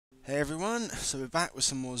Hey everyone, so we're back with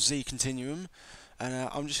some more Z Continuum, and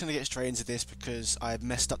I'm just going to get straight into this because I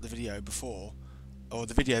messed up the video before, or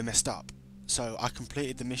the video messed up. So I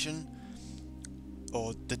completed the mission,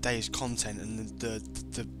 or the day's content, and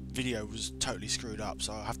the video was totally screwed up,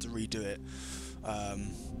 so I'll have to redo it.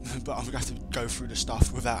 But I'm going to have to go through the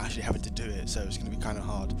stuff without actually having to do it, so it's going to be kind of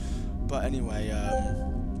hard. But anyway,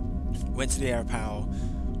 went to the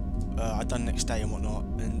Aeropal, I done next day and whatnot,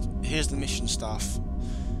 and here's the mission stuff.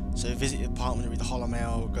 So visit the apartment, read the holo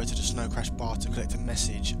mail, go to the snow crash bar to collect a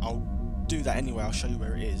message. I'll do that anyway, I'll show you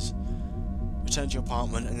where it is. Return to your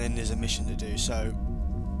apartment and then there's a mission to do. So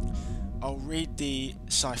I'll read the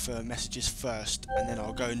cipher messages first and then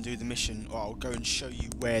I'll go and do the mission, or I'll go and show you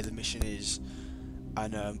where the mission is,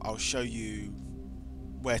 and I'll show you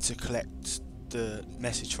where to collect the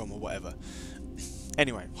message from or whatever.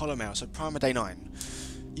 Anyway, holo mail, so Primer Day 9.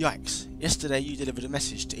 Yikes, yesterday you delivered a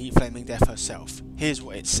message to Eat Flaming Death herself. Here's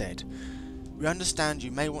what it said. We understand you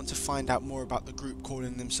may want to find out more about the group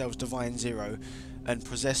calling themselves Divine Zero and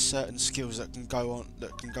possess certain skills that can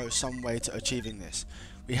go some way to achieving this.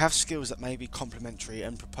 We have skills that may be complementary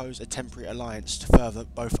and propose a temporary alliance to further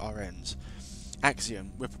both our ends.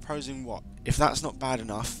 Axiom, we're proposing what? If that's not bad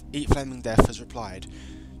enough, Eat Flaming Death has replied.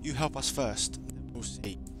 You help us first, we'll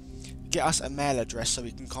see. Get us a mail address so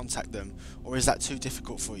we can contact them, or is that too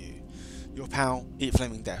difficult for you? Your pal, Eat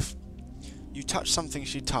Flaming Death. You touched something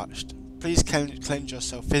she touched. Please cleanse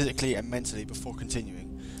yourself physically and mentally before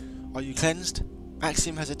continuing. Are you cleansed?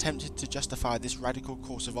 Axiom has attempted to justify this radical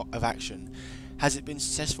course of action. Has it been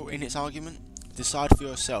successful in its argument? Decide for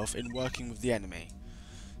yourself in working with the enemy.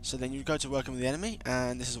 So then you go to working with the enemy,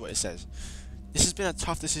 and this is what it says. This has been a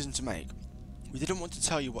tough decision to make. We didn't want to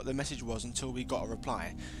tell you what the message was until we got a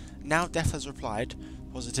reply. Now Death has replied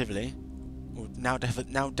positively, or now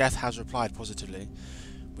Death has replied positively.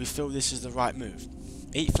 We feel this is the right move.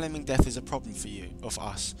 Eat Flaming Death is a problem for you, or for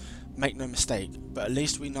us. Make no mistake, but at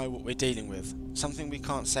least we know what we're dealing with. Something we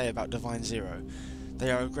can't say about Divine Zero.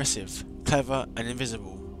 They are aggressive, clever, and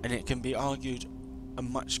invisible, and it can be argued a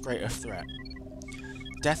much greater threat.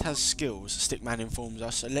 Death has skills, Stickman informs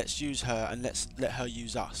us, so let's use her and let her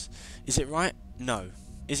use us. Is it right? No.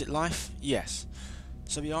 Is it life? Yes.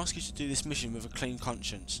 So we ask you to do this mission with a clean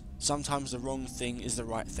conscience. Sometimes the wrong thing is the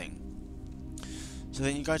right thing. So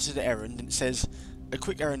then you go to the errand and it says, a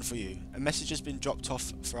quick errand for you. A message has been dropped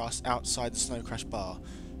off for us outside the Snow Crash bar.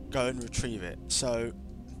 Go and retrieve it. So,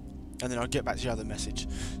 and then I'll get back to the other message.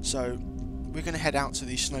 So we're going to head out to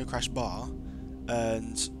the Snow Crash bar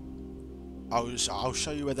and I'll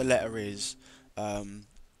show you where the letter is.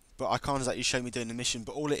 But I can't exactly show me doing the mission,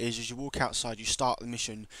 but all it is you walk outside, you start the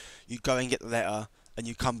mission, you go and get the letter, and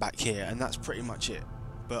you come back here, and that's pretty much it.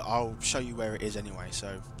 But I'll show you where it is anyway,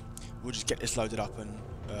 so we'll just get this loaded up and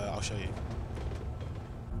I'll show you.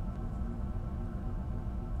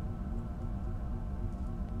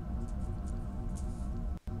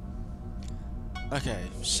 Okay,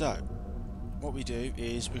 so what we do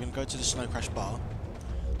is we're going to go to the Snow Crash bar.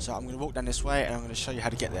 So I'm going to walk down this way and I'm going to show you how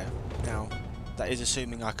to get there. Now, that is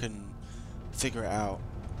assuming I can figure it out.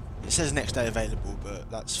 It says next day available, but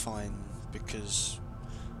that's fine because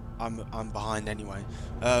I'm behind anyway.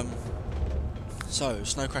 So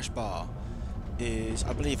Snow Crash bar is,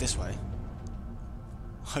 I believe, this way.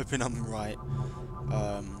 Hoping I'm right,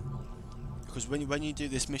 because when you do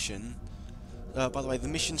this mission, by the way, the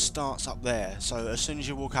mission starts up there. So as soon as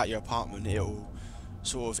you walk out your apartment, it'll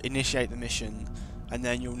sort of initiate the mission, and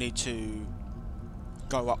then you'll need to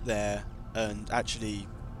go up there and actually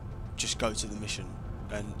just go to the mission.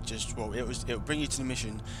 And just, well, it'll bring you to the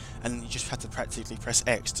mission, and you just have to practically press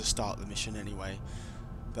X to start the mission anyway.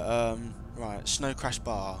 But right, Snow Crash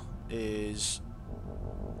bar is,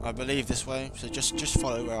 I believe, this way. So just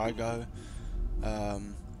follow where I go,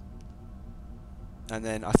 and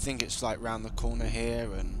then I think it's like round the corner here,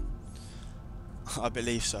 and I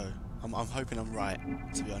believe so. I'm hoping I'm right,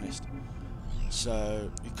 to be honest.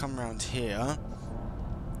 So you come around here,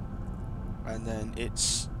 and then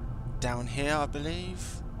it's down here, I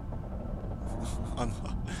believe.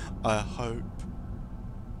 I hope.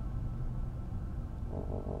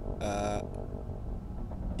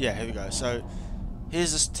 Yeah, here we go. So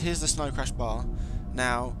here's the Snow Crash bar.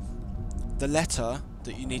 Now, the letter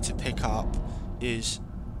that you need to pick up is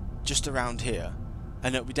just around here,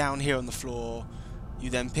 and it'll be down here on the floor. You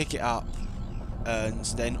then pick it up, and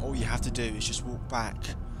then all you have to do is just walk back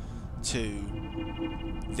to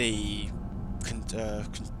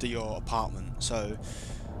your apartment. So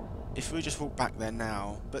if we just walk back there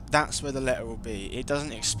now, but that's where the letter will be. It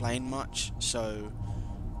doesn't explain much, so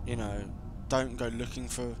you know, don't go looking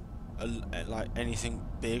for like anything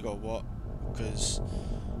big or what, because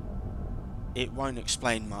it won't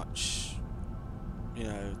explain much. You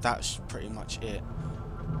know, that's pretty much it.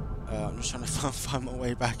 I'm just trying to find my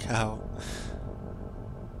way back out,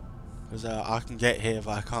 because I can get here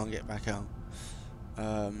but I can't get back out.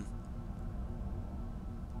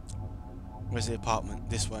 Where's the apartment?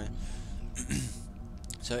 This way.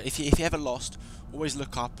 So if you ever lost, always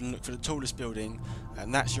look up and look for the tallest building,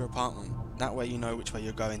 and that's your apartment. That way you know which way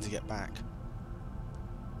you're going to get back.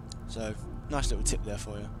 So, nice little tip there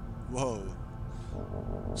for you. Whoa.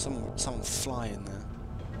 Someone flying there.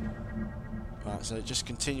 Right, so just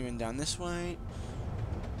continuing down this way.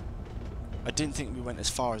 I didn't think we went as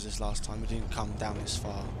far as this last time. We didn't come down this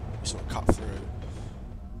far. We sort of cut through.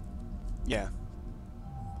 Yeah.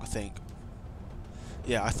 I think.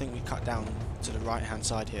 Yeah, I think we cut down to the right hand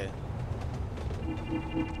side here.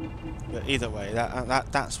 But either way,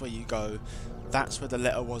 that's where you go. That's where the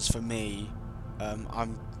letter was for me.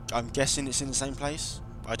 I'm guessing it's in the same place.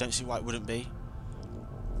 I don't see why it wouldn't be.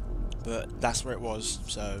 But that's where it was,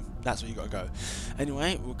 so that's where you gotta go.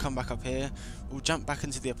 Anyway, we'll come back up here. We'll jump back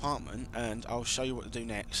into the apartment, and I'll show you what to do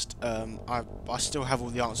next. I still have all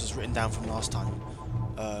the answers written down from last time.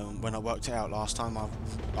 When I worked it out last time,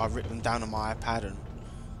 I've written them down on my iPad and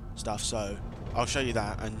stuff. So I'll show you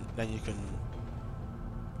that, and then you can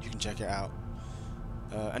check it out.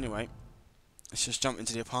 Anyway, let's just jump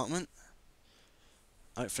into the apartment.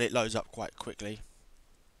 Hopefully, it loads up quite quickly.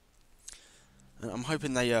 And I'm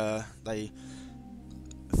hoping they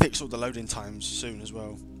fix all the loading times soon as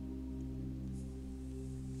well,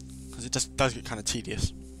 because it just does get kind of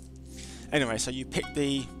tedious. Anyway, so you pick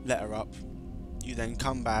the letter up, you then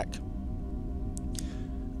come back,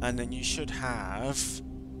 and then you should have,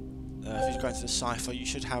 if you go into the cipher, you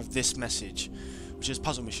should have this message, which is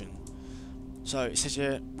puzzle mission. So it says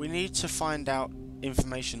here, we need to find out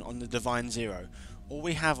information on the Divine Zero. All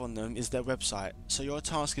we have on them is their website, so your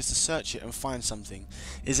task is to search it and find something.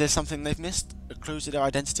 Is there something they've missed? A clue to their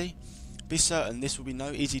identity? Be certain this will be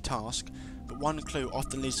no easy task, but one clue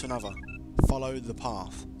often leads to another. Follow the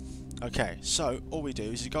path. Okay, so all we do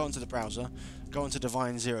is you go onto the browser, go onto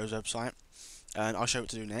Divine Zero's website, and I'll show you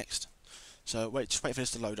what to do next. So just wait for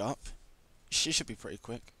this to load up. She should be pretty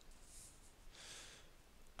quick.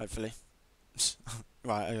 Hopefully.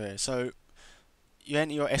 Right, okay, so you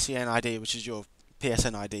enter your SEN ID, which is your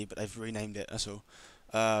PSN ID, but they've renamed it, that's all.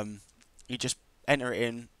 You just enter it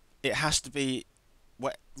in. It has to be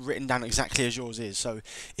written down exactly as yours is, so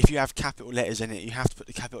if you have capital letters in it, you have to put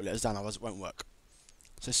the capital letters down, otherwise it won't work.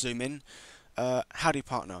 So zoom in. Howdy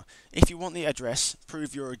partner. If you want the address,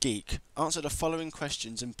 prove you're a geek. Answer the following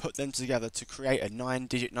questions and put them together to create a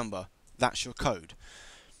 9-digit number. That's your code.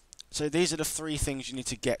 So these are the 3 things you need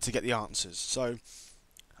to get the answers. So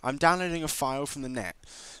I'm downloading a file from the net.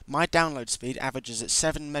 My download speed averages at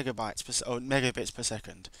 7 megabits per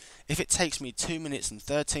second. If it takes me 2 minutes and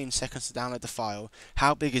 13 seconds to download the file,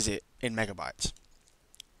 how big is it in megabytes?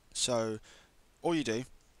 So all you do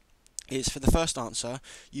is, for the first answer,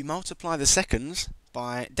 you multiply the seconds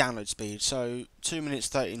by download speed. So 2 minutes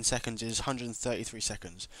 13 seconds is 133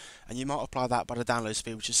 seconds, and you multiply that by the download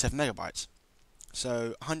speed, which is 7 megabytes.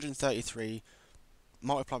 So 133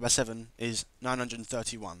 multiplied by 7 is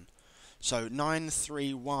 931. So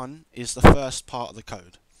 931 is the first part of the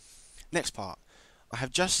code. Next part. I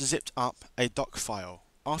have just zipped up a doc file.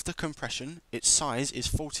 After compression, its size is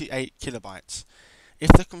 48 kilobytes.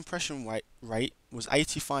 If the compression rate was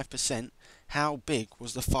 85%, how big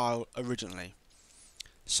was the file originally?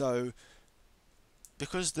 So,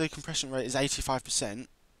 because the compression rate is 85%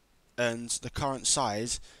 and the current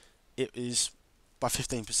size, it is by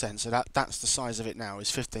 15%, so that's the size of it now,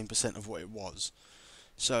 is 15% of what it was.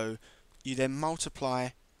 So you then you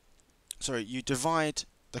divide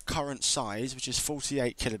the current size, which is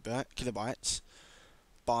 48 kilobytes,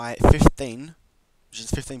 by 15, which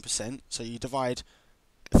is 15%, so you divide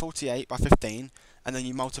 48 by 15, and then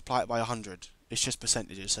you multiply it by 100. It's just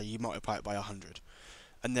percentages, so you multiply it by 100.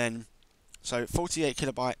 And then, so 48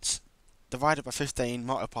 kilobytes divided by 15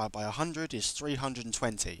 multiplied by 100 is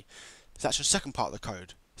 320. So that's your second part of the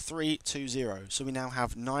code, 320. So we now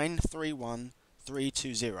have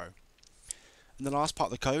 931320. And the last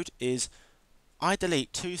part of the code is, I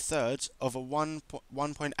delete 2/3 of a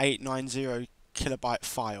 1.890 kilobyte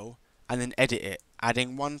file and then edit it,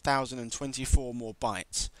 adding 1024 more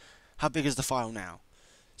bytes. How big is the file now?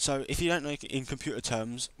 So if you don't know in computer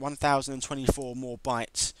terms, 1024 more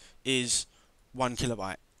bytes is 1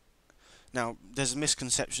 kilobyte. Now, there's a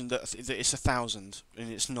misconception that it's 1,000,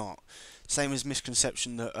 and it's not. Same as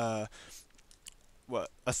misconception that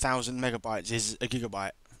 1,000 megabytes is a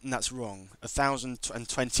gigabyte, and that's wrong.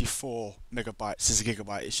 1,024 megabytes is a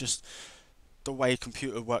gigabyte. It's just the way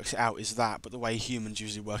computer works it out is that, but the way humans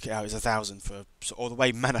usually work it out is 1,000 for, or the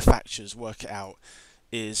way manufacturers work it out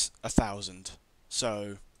is 1,000.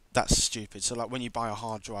 So that's stupid. So like when you buy a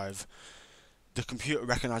hard drive, the computer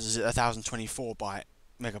recognizes it 1,024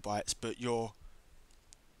 megabytes, but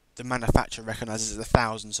the manufacturer recognizes it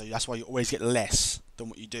 1,000. So that's why you always get less than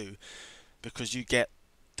what you do, because you get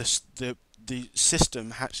the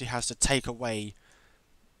system actually has to take away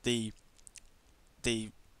the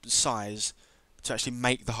size to actually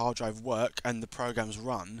make the hard drive work and the programs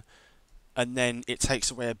run, and then it takes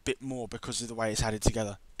away a bit more because of the way it's added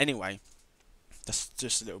together. Anyway, that's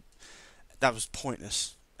just a little, that was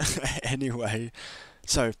pointless. Anyway,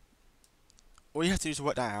 so all you have to do to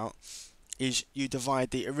work that out is you divide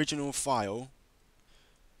the original file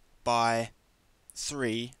by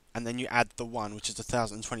 3 and then you add the 1, which is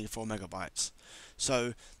 1,024 megabytes.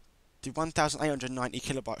 So the 1,890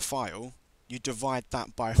 kilobyte file, you divide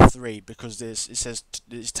that by 3 because it says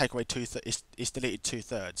it's take away it's deleted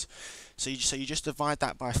 2/3. So you just divide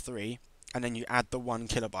that by 3 and then you add the 1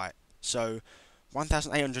 kilobyte. So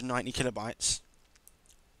 1,890 kilobytes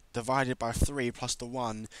divided by 3 plus the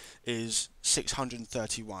 1 is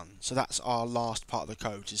 631. So that's our last part of the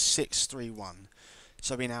code, which is 631.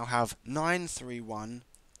 So we now have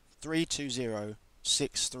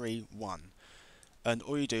 931.320.631. And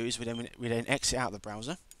all you do is we then exit out the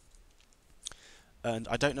browser. And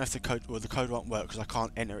I don't know if the code won't work because I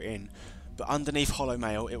can't enter it in. But underneath Hollow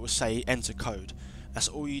Mail it will say enter code. That's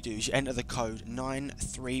all you do is you enter the code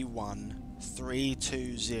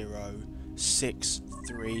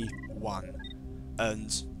 931.320.631,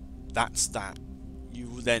 and that's that. You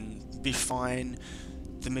will then be fine.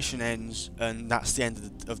 The mission ends, and that's the end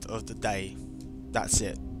of the day. That's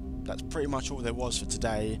it. That's pretty much all there was for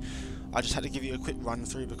today. I just had to give you a quick run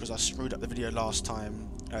through because I screwed up the video last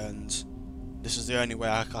time, and this is the only way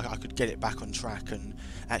I could get it back on track and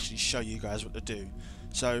actually show you guys what to do.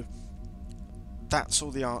 So that's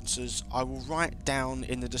all the answers. I will write down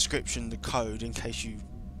in the description the code in case you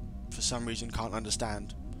for some reason can't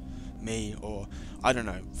understand me, or I don't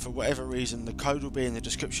know, for whatever reason. The code will be in the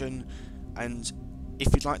description, and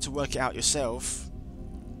if you'd like to work it out yourself,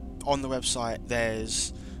 on the website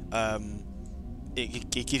there's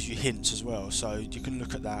it gives you hints as well, so you can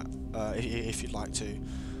look at that if you'd like to.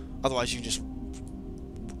 Otherwise you can just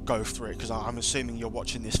go through it, because I'm assuming you're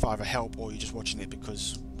watching this for either help or you're just watching it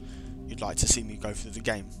because you'd like to see me go through the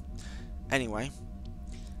game. Anyway,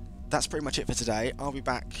 that's pretty much it for today. I'll be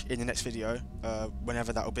back in the next video,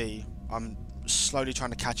 whenever that'll be. I'm slowly trying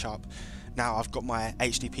to catch up. Now I've got my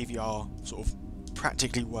HD PVR sort of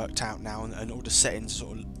practically worked out now, and all the settings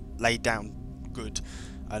sort of laid down good,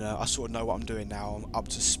 and I sort of know what I'm doing now. I'm up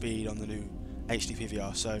to speed on the new HD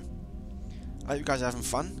PVR, so I hope you guys are having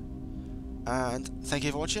fun, and thank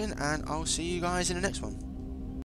you for watching, and I'll see you guys in the next one.